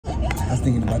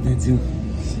thinking about that too.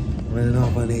 Running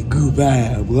off on that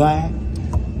goodbye, boy.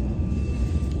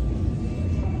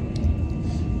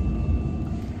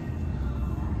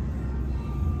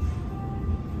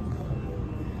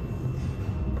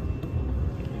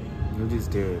 You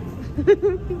just stared at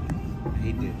me.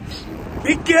 He did.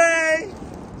 Big guy!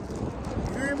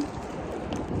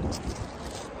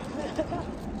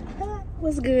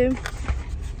 What's good?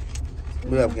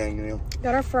 What up, gang?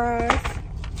 Got our fries.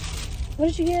 What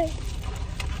did you get?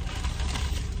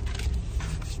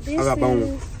 This I got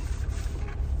bone.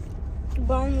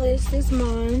 Boneless. This is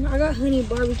mine. I got honey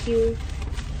barbecue.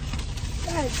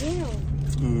 God damn.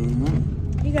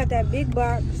 Mm-hmm. You got that big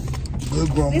box.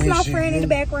 Good grown This is my shit, friend in the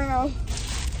man. background.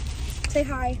 Say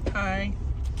hi. Hi.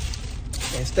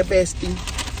 That's the bestie.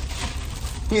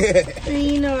 Yeah. And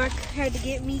you know I had to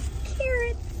get me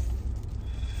carrots.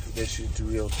 That shit too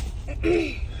real.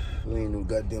 We ain't no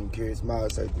goddamn carrots. My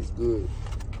eyesight is good.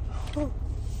 Oh.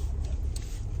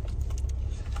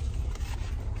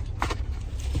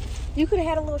 You could have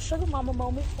had a little sugar mama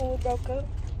moment before we broke up.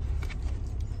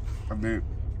 I bet.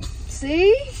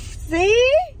 See?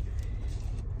 See?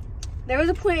 There was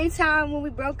a point in time when we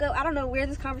broke up. I don't know where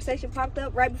this conversation popped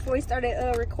up right before we started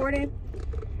recording.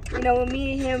 You know, when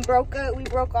me and him broke up, we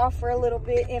broke off for a little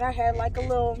bit, and I had like a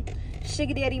little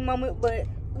sugar daddy moment, but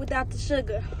without the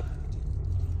sugar.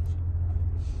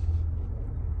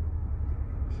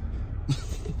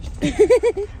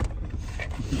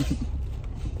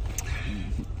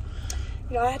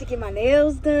 You know, I had to get my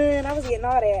nails done. I was getting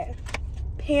all that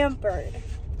pampered.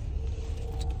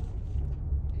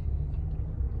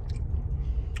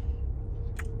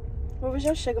 What was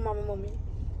your sugar mama moment?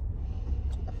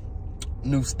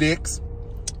 New sticks,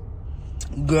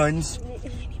 guns,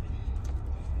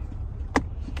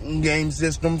 game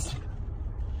systems,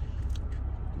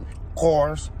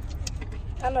 cars.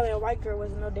 I know that white girl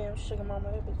wasn't no damn sugar mama.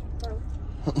 That bitch was broke.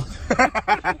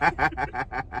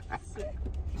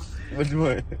 Which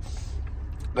one?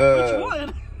 Which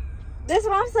one? That's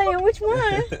what I'm saying. Which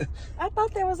one? I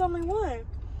thought there was only one.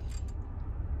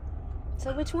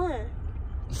 So which one?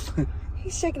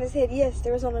 He's shaking his head. Yes,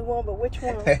 there was only one, but which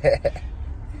one?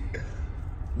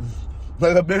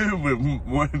 Like I've been with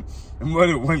more than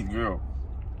one girl.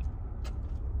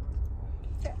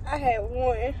 I had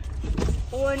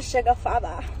one sugar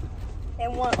father,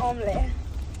 and one omelet.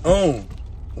 Oh,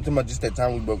 I'm talking about just that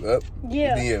time we broke up.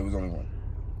 Yeah. Yeah, it was only one.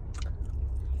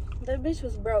 That bitch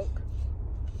was broke.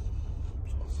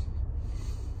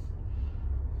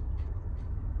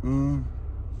 Not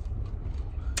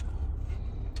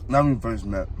when we first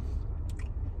met.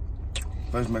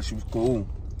 She was cool.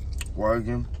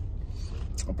 Working.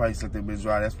 I probably set that bitch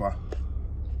dry, that's why.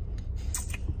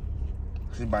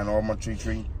 She buying all my tree.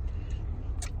 Cause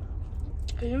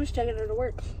you was taking her to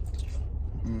work.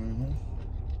 Mm-hmm.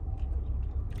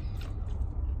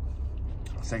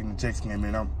 Second the checks came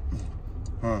in,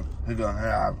 he got her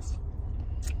hours.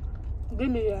 Give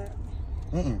me that.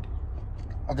 I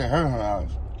can't hear her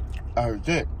hours. I heard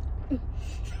that.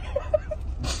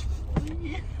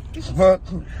 Fuck.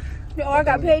 Oh, I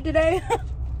got paid today?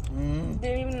 Didn't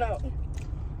even know.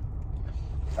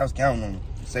 I was counting on it.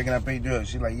 Second I paid her,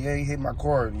 she like, yeah, he hit my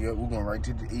card. Yeah, we're going right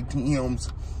to the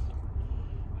ATMs.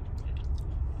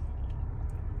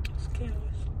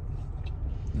 Scandalous.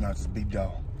 Not this big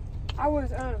dog. I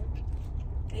was,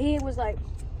 he was like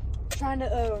trying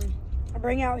to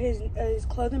bring out his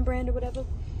clothing brand or whatever.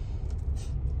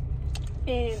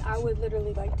 And I would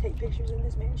literally like take pictures in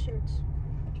this man's shirts.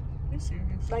 Are you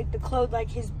serious? Like the clothes, like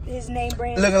his name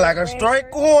brand. Looking like a straight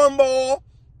cornball.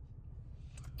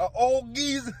 An old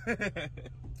geezer.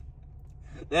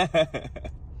 A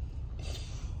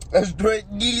straight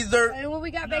geezer. And when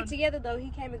we got back together though, he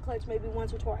came in clutch maybe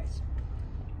once or twice.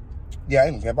 Yeah,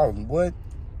 I didn't care about what.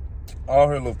 All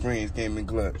her little friends came in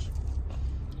clutch.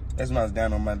 That's when I was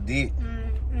down on my dick.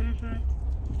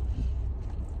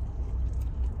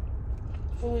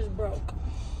 Who was broke?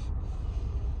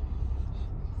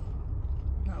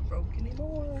 Not broke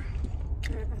anymore.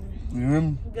 You hear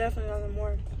me? Definitely not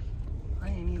anymore. I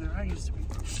ain't either. I used to be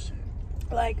broke shit.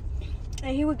 Like,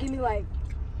 and he would give me like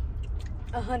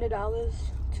 $100, $200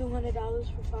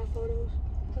 for 5 photos.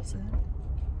 That's it.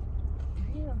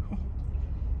 Yeah.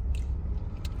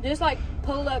 Just like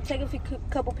pull up, take a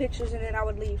couple pictures, and then I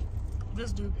would leave.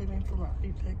 This dude paid me for my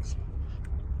feet pics.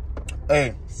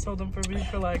 Hey. Sold them for me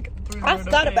for like $300. I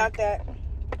thought about that.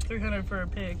 $300 for a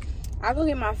pig. I go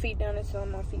get my feet down and sell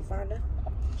my feet finder.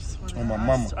 On my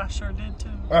mama. I sure did too.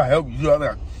 I help you. I'm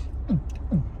like,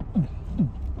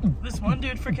 This one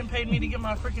dude freaking paid me to get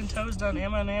my freaking toes done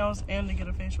and my nails and to get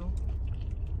a facial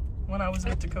when I was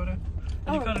with Dakota.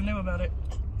 And Dakota knew about it.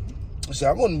 I said,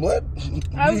 I wouldn't, what?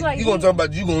 I was like, you gonna talk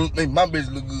about you gonna make my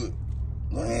bitch look good.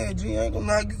 Go ahead, G. I ain't gonna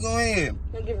knock you. Go ahead.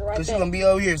 I'll give it right Cause she back. gonna be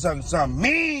over here talking something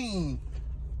mean.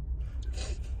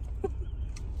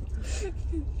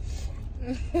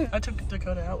 I took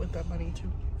Dakota out with that money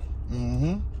too.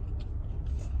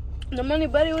 Mm-hmm. The money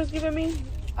Buddy was giving me,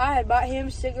 I had bought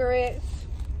him cigarettes.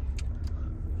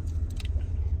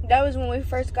 That was when we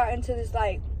first got into this,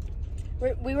 like,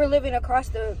 we were living across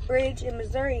the bridge in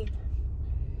Missouri.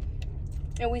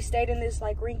 And we stayed in this,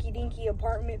 like, rinky-dinky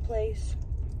apartment place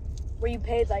where you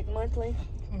paid, like, monthly.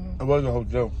 It was a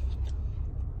hotel.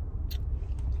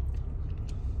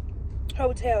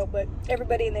 Hotel, but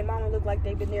everybody and their mama looked like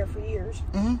they've been there for years.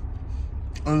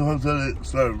 Mm-hmm. And the hotel that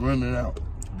started running out.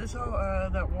 This whole,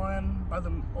 that one by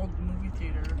the old movie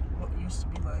theater, what used to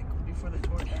be like before they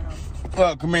tore it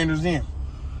down. Commander's Inn.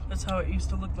 That's how it used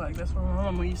to look like. That's where my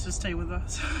mama used to stay with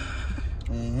us.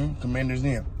 Mm-hmm. Commander's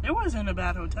Inn. It wasn't a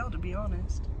bad hotel, to be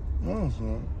honest. Oh,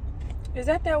 so. Is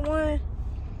that one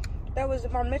that was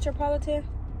on Metropolitan?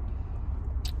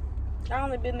 I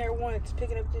only been there once,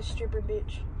 picking up this stripper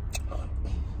bitch.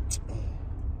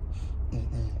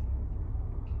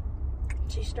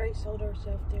 She straight sold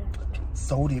herself there.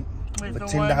 Sold it Wait, for the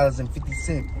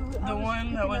 $10.50. The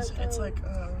one that was, it's like,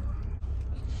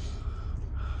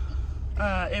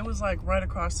 it was like right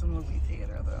across the movie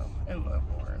theater though, in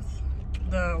Leavenworth.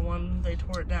 The one, they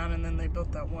tore it down and then they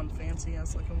built that one fancy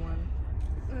ass looking one.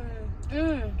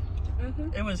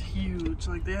 Mm-hmm. It was huge,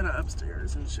 like they had an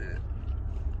upstairs and shit.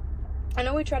 I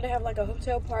know we tried to have like a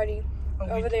hotel party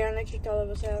over there and they kicked all of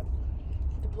us out.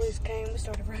 The police came, we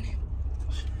started running.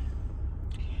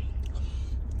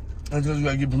 I just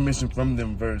gotta get permission from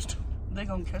them first. They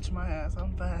gonna catch my ass,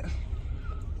 I'm bad.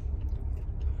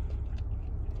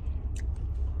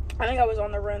 I think I was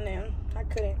on the run then. I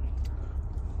couldn't.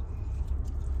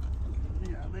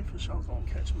 Yeah, they for sure gonna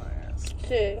catch my ass.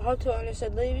 Shit, hotel and they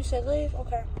said leave. You said leave?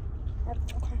 Okay.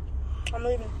 Okay. I'm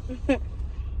leaving.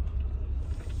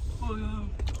 Oh yeah.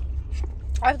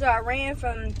 After I ran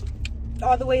from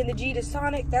all the way in the G to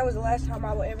Sonic, that was the last time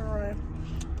I would ever run.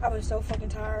 I was so fucking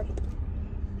tired.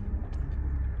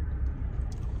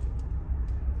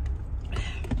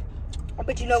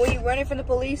 But you know when you're running from the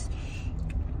police,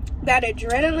 that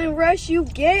adrenaline rush you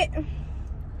get.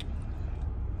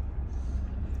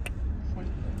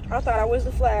 I thought I was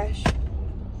the Flash.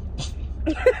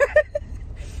 I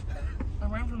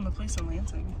ran from the police in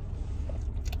Lansing.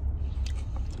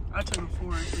 I took a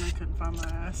forest and I couldn't find my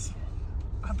ass.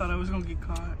 I thought I was gonna get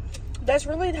caught. That's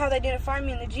really how they didn't find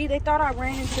me in the G. They thought I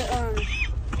ran into,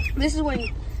 this is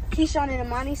when Keyshawn and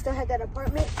Imani still had that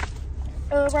apartment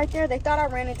right there. They thought I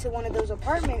ran into one of those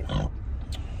apartments.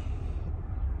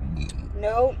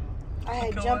 Nope. I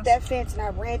had jumped that fence and I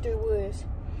ran through the woods.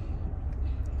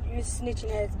 You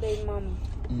snitching ass baby mama.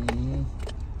 Mm-hmm.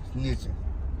 Snitching.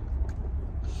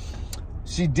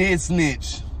 She did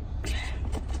snitch.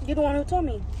 You're the one who told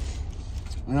me.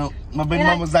 You know, my baby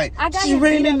mama was like, she him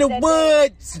ran beat in the up that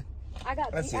woods. I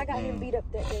got him beat up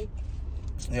that day.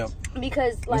 Yeah.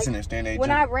 Because like Listen to Stand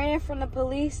when I ran from the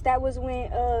police, that was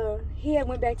when he had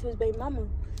went back to his baby mama.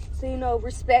 So you know,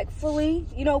 respectfully,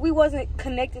 you know, we wasn't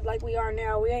connected like we are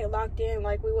now. We ain't locked in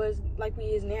like we is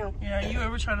now. Yeah, you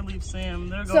ever try to leave Sam,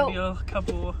 there's gonna be a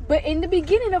couple. But in the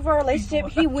beginning of our relationship,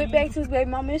 he went back to his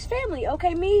baby mama and his family.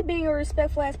 Okay, me being a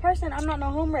respectful ass person, I'm not no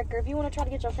homewrecker. If you want to try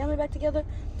to get your family back together,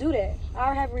 do that.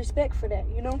 I have respect for that,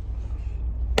 you know.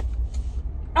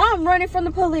 I'm running from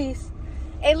the police,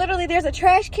 and literally there's a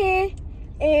trash can,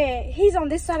 and he's on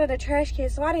this side of the trash can,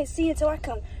 so I didn't see it until I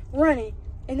come running,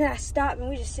 and then I stopped, and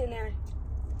we just sitting there.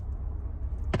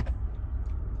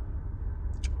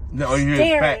 No, you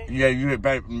hear Pat. Yeah, you hear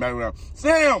Pat in the background.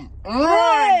 Sam,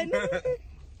 run!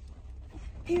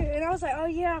 And I was like, oh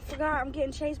yeah, I forgot I'm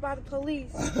getting chased by the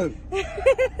police.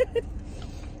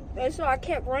 And so I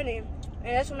kept running,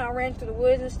 and that's when I ran through the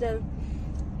woods and stuff.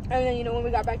 And then, you know, when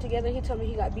we got back together, he told me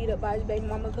he got beat up by his baby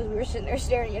mama because we were sitting there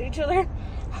staring at each other.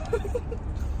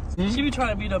 She be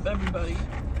trying to beat up everybody.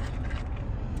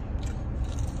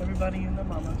 Everybody and their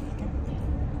mama.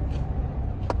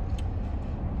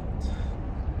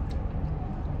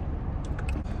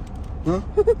 Huh?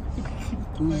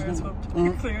 Clarence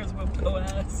whooped her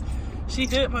ass. She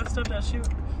hit my stepdad shoot,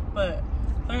 but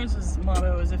Clarence's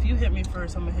motto is if you hit me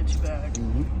first, I'm gonna hit you back.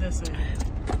 That's it.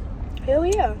 Hell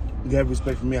yeah. You have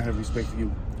respect for me, I have respect for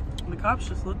you. The cops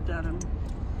just looked at him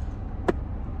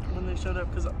when they showed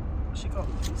up because she called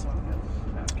the police on him.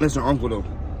 That's your uncle though.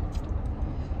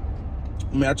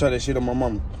 I mean, I tried that shit on my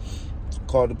mama.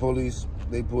 Called the police,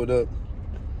 they pulled up.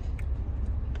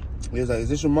 He was like, is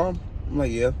this your mom? I'm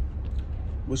like, yeah.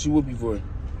 What she whoop you for?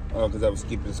 Oh, because I was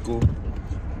skipping school.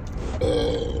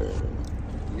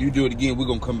 You do it again, we're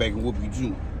gonna come back and whoop you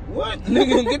too. What?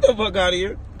 Nigga, get the fuck out of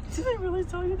here. Did they really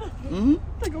tell you that? Mm-hmm.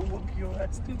 They gonna whoop your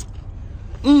ass too.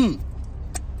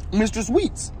 Mr.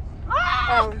 Sweets.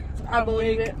 I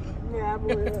believe it. Yeah, I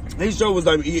believe it. His show was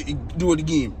like, do it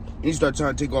again. And he started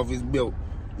trying to take off his belt.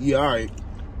 Yeah, alright.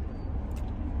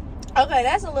 Okay,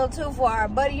 that's a little too far,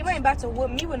 buddy. You ain't about to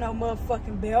whoop me with no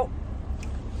motherfucking belt.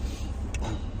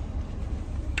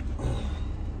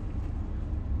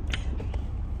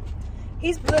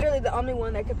 He's literally the only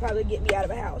one that could probably get me out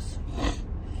of a house.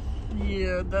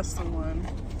 Yeah, that's the one.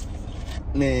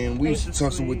 Man, we used to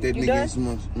tussle with that nigga this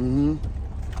month. Mm-hmm.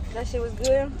 That shit was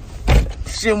good.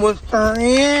 Shit was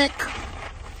frank.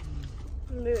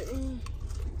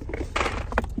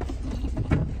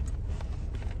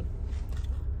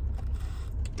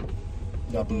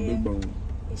 Got them big bones.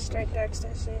 He straight ducks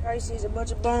that shit. All you see is a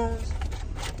bunch of bones.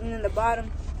 And then the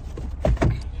bottom.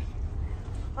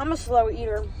 I'm a slow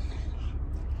eater.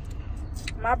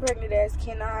 My pregnant ass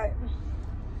cannot.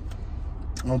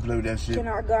 Don't play with that shit.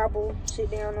 Cannot gobble shit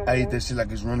down on I eat that shit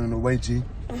like it's running away, G.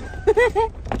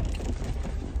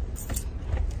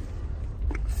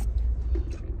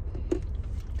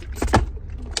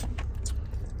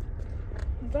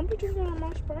 Don't be drinking on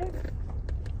my Sprite.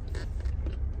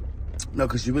 No,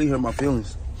 because she really hurt my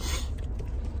feelings.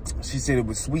 She said it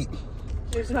was sweet.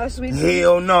 It's not sweet.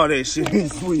 Hell no, that shit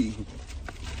ain't sweet.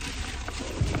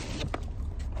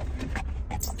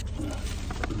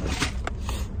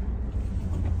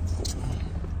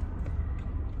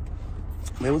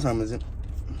 Man, what time is it?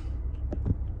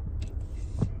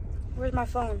 Where's my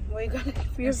phone? Where you got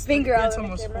your finger out? It's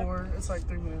almost 4. It's like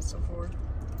 3 minutes to 4.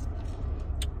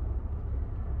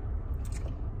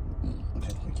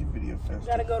 Okay, make your video fast.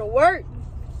 Gotta go to work.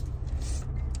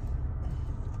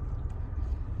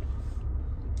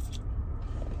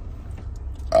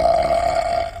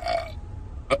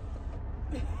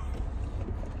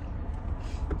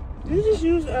 You just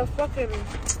use a fucking...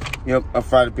 Yep, I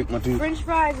tried to pick my tooth. French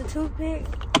fries, a toothpick?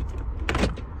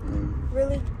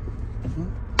 Really?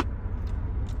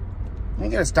 You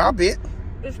ain't gotta stop it.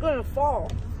 It's gonna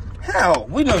fall. How?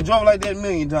 We done drove like that a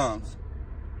million times.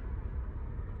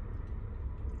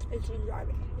 It's you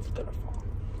driving. It's gonna fall.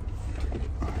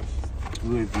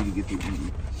 We're ready for you to get through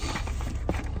eating.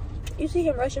 You see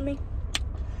him rushing me?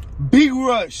 Big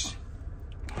rush.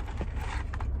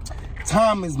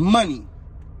 Time is money.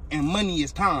 And money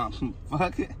is time.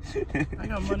 Fuck it. I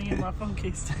got money in my phone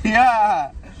case.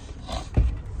 Yeah.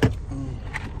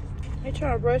 They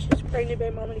trying to rush his pregnant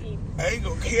baby mama to eat. I ain't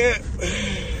gonna care.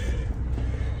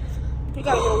 You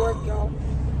gotta go to work, y'all.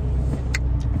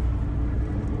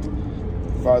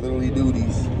 Fatherly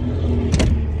duties.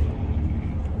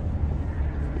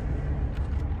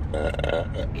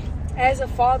 As a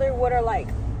father, what are like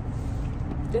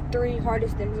the 3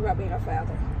 hardest things about being a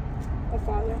father? A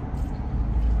father.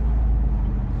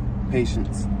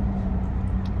 Patience.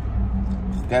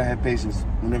 Gotta have patience.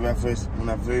 When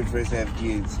I very first had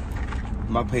kids,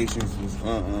 my patience was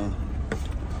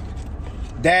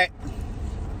that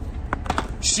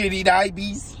shitty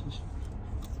diabetes.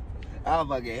 I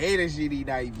fucking hate a shitty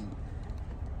diabetes.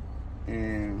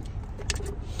 And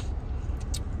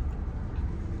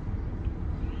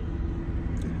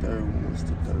the third one, what's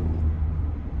the third one?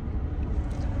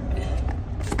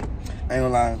 I ain't gonna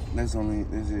lie, that's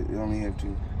it. You only have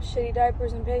 2. Shitty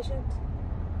diapers and patience.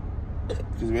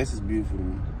 Because the rest is beautiful to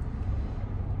me.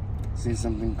 See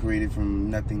something created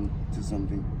from nothing to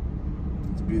something.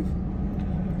 It's beautiful.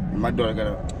 And my daughter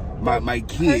got my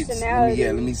kids.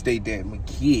 Let me state that. My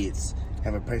kids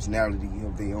have a personality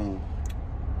of their own.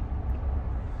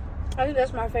 I think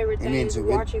that's my favorite thing, is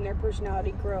watching their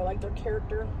personality grow, like their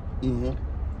character. Mm-hmm.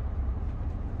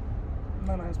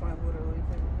 Nana's my literally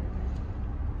favorite.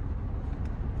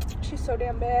 She's so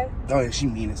damn bad. Oh yeah, she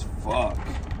mean as fuck.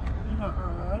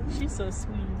 She's so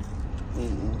sweet.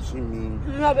 She mean.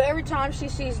 No, but every time she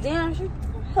sees them, she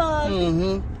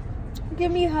hug.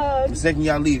 Give me a hug. The second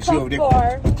y'all leave, she over there.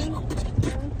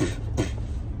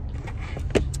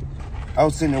 I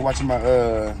was sitting there watching my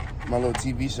my little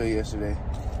TV show yesterday.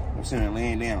 I'm sitting there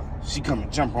laying down. She come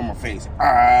and jump on my face. What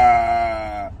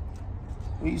are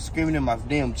you screaming in my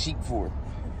damn cheek for?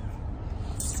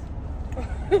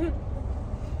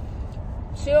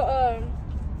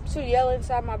 She'll yell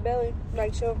inside my belly,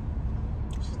 like she's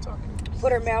talking.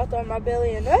 Put her mouth on my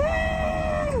belly and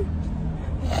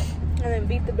then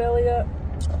beat the belly up.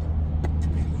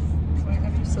 Wait,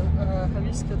 have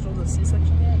you scheduled a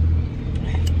C-section yet?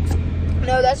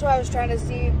 No, that's why I was trying to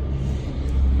see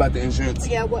about the insurance.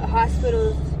 Yeah, what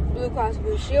hospitals Blue Cross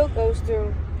Blue Shield goes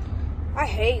through. I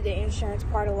hate the insurance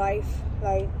part of life.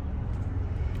 Like,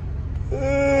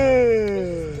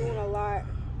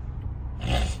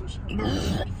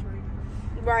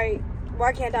 Right.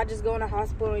 Why can't I just go in the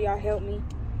hospital and y'all help me?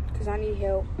 Because I need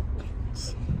help.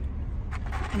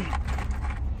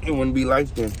 It wouldn't be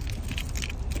life then.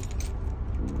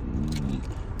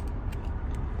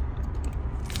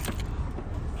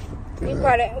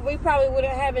 We probably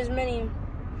wouldn't have as many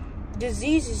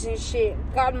diseases and shit.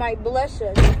 God might bless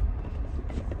us.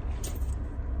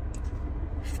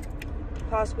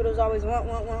 Hospitals always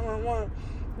want.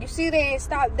 You see, they ain't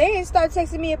start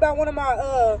texting me about one of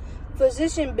my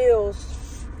physician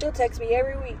bills. They'll text me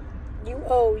every week. You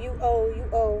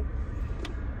owe.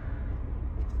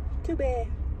 Too bad.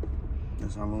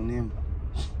 That's all on them.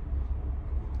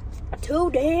 Too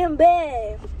damn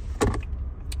bad.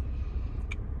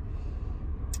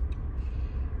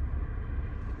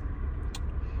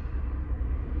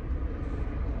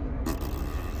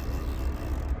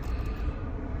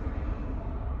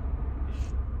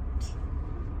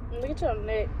 Look at your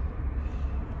neck.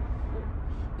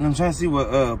 I'm trying to see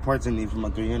what parts I need for my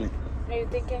 300. Are you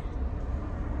thinking?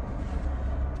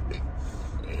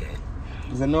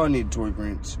 Because I know I need a toy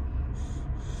wrench.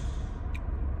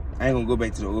 I ain't gonna go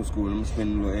back to the old school. I'm gonna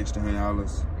spend a little extra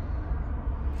 $100.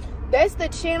 That's the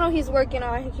channel he's working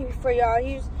on for y'all.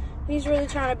 He's really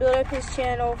trying to build up his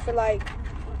channel for like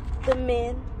the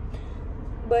men.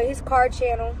 But his car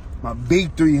channel. My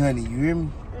big 300, you hear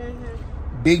me?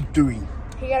 Mm-hmm. Big 3.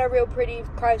 He got a real pretty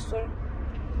Chrysler.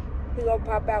 He's gonna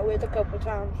pop out with a couple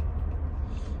times.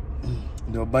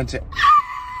 Do a bunch of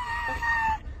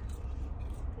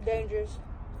dangerous.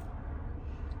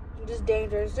 Just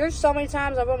dangerous. There's so many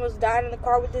times I've almost died in the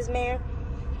car with this man.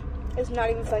 It's not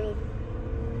even funny.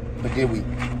 But did we?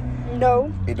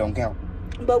 No. It don't count.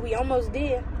 But we almost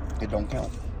did. It don't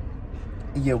count.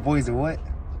 Your boys are what?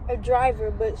 A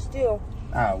driver, but still.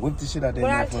 Whip the shit out there.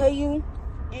 When I tell you,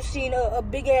 you seen a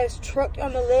big ass truck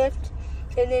on the left,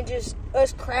 and then just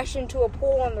us crashing into a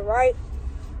pole on the right.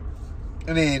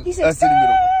 And then he said, us in the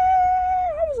middle.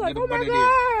 I was like, oh my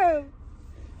God.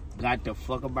 Got the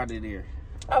fuck up out of there.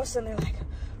 I was sitting there like,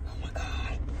 oh my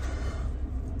God.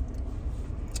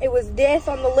 It was death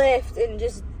on the left and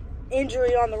just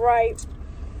injury on the right.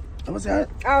 What's that?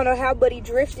 I don't know how, but he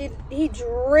drifted. He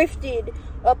drifted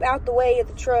up out the way of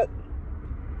the truck.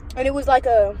 And it was like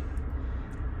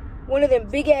one of them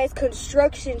big ass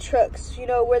construction trucks, you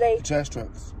know, where they... Trash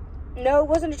trucks. No, it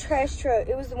wasn't a trash truck.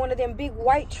 It was one of them big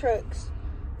white trucks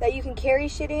that you can carry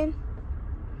shit in.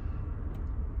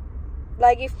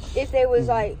 Like if they was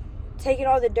like taking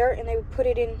all the dirt and they would put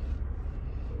it in.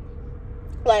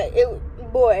 Like it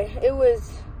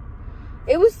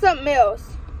was something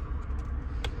else.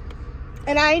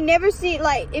 And I ain't never seen,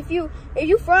 like, if you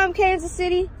from Kansas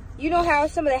City, you know how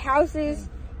some of the houses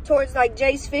towards like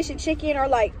Jay's Fish and Chicken are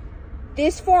like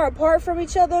this far apart from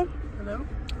each other. Hello?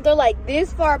 They're like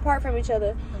this far apart from each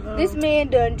other. Hello? This man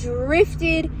done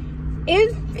drifted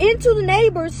into the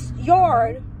neighbor's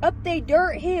yard, up their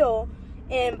dirt hill,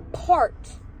 and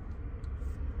parked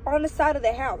on the side of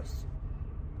the house.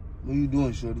 What are you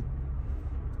doing, shorty?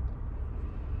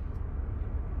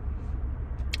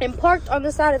 And parked on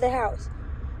the side of the house.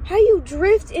 How you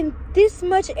drift in this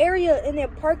much area and then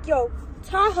park your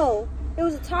Tahoe? It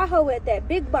was a Tahoe at that,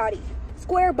 big body,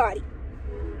 square body.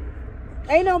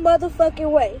 Ain't no motherfucking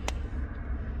way.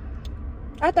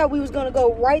 I thought we was gonna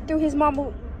go right through his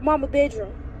mama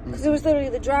bedroom, because it was literally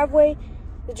the driveway,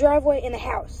 and the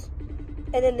house,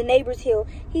 and then the neighbor's hill.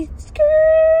 He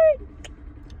skirt,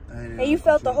 and you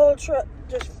felt the whole truck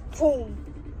just boom,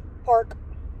 park.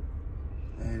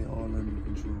 I had it all under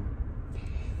control.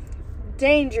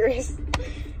 Dangerous.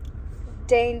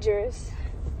 Dangerous.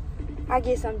 I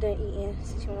guess I'm done eating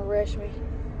since you want to rush me.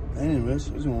 I didn't rush.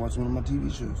 I just want to watch one of my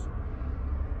TV shows.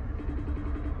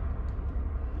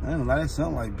 I don't know, that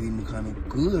sound like being kind of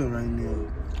good right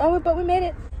now. Oh, but we made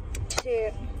it.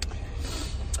 Shit.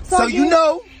 So you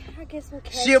know, I guess we'll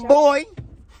catch shit, up. boy.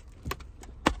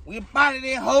 We about it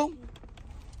in, ho.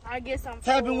 I guess I'm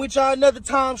Tapping with y'all another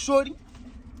time, shorty.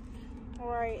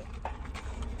 Right.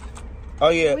 Oh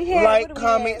yeah, like,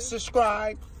 comment, have?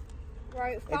 subscribe.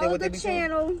 Right, follow the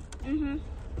channel. Mm-hmm.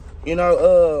 You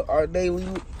know, our daily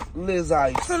Liz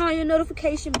Ice. Turn on your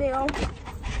notification bell.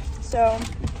 So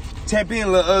tap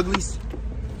in, little uglies.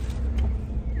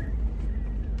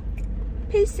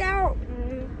 Peace out.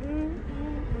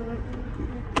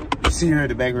 See her in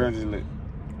the background, just look.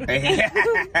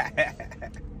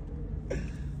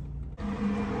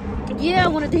 Yeah,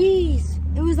 one of these.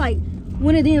 It was like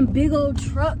one of them big old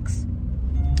trucks.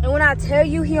 And when I tell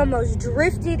you, he almost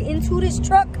drifted into this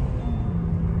truck.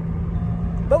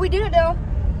 But we did it though.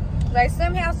 Like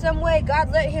somehow, some way,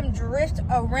 God let him drift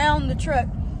around the truck.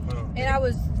 Oh, and I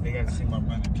was... They gotta see my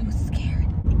brother. I was scared.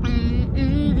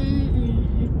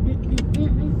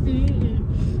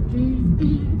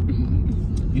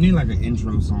 We need like an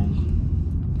intro song.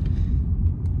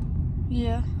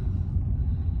 Yeah.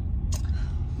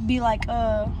 Be like,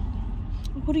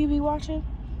 what do you be watching?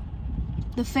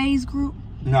 The Phase Group?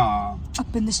 Nah.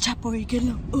 Up in this chopper, you get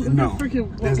low. No.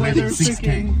 That's Legend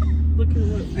 6K. Look at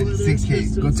what Legend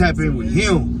 6K. Go tap in with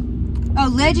him. Oh,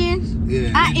 Legends?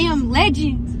 Yeah. I am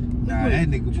Legends. Nah, that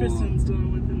nigga Tristan's boy.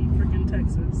 doing within freaking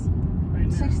Texas right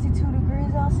now. 62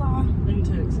 degrees outside. In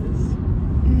Texas.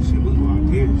 Shit, we go out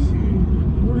there, shit.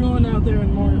 We're going out there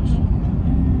in March.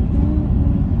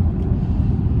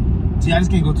 See, I just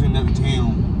can't go to another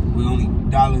town with only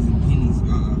dollars and pennies.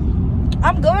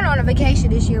 I'm going on a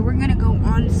vacation this year. We're gonna go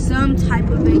on some type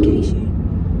of vacation.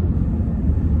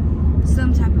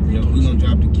 Some type of vacation. Yo, we gonna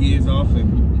drop the kids off at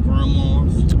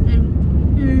grandma's.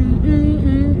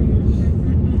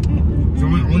 So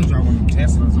I'm gonna drive one of them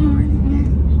Teslas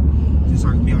already. Just so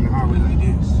I can be on the highway like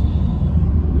this.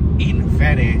 Eating a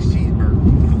fat ass cheeseburger.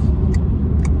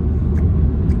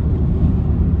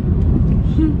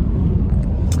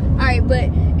 Alright, but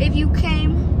if you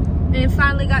came and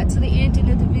finally got to the ending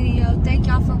of the video, thank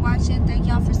y'all for watching. Thank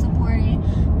y'all for supporting.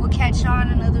 We'll catch y'all on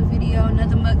another video,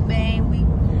 another mukbang. We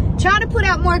try to put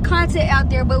out more content out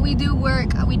there, but we do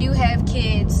work. We do have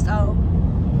kids, so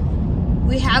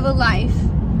we have a life.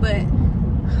 But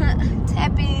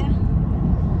tap in.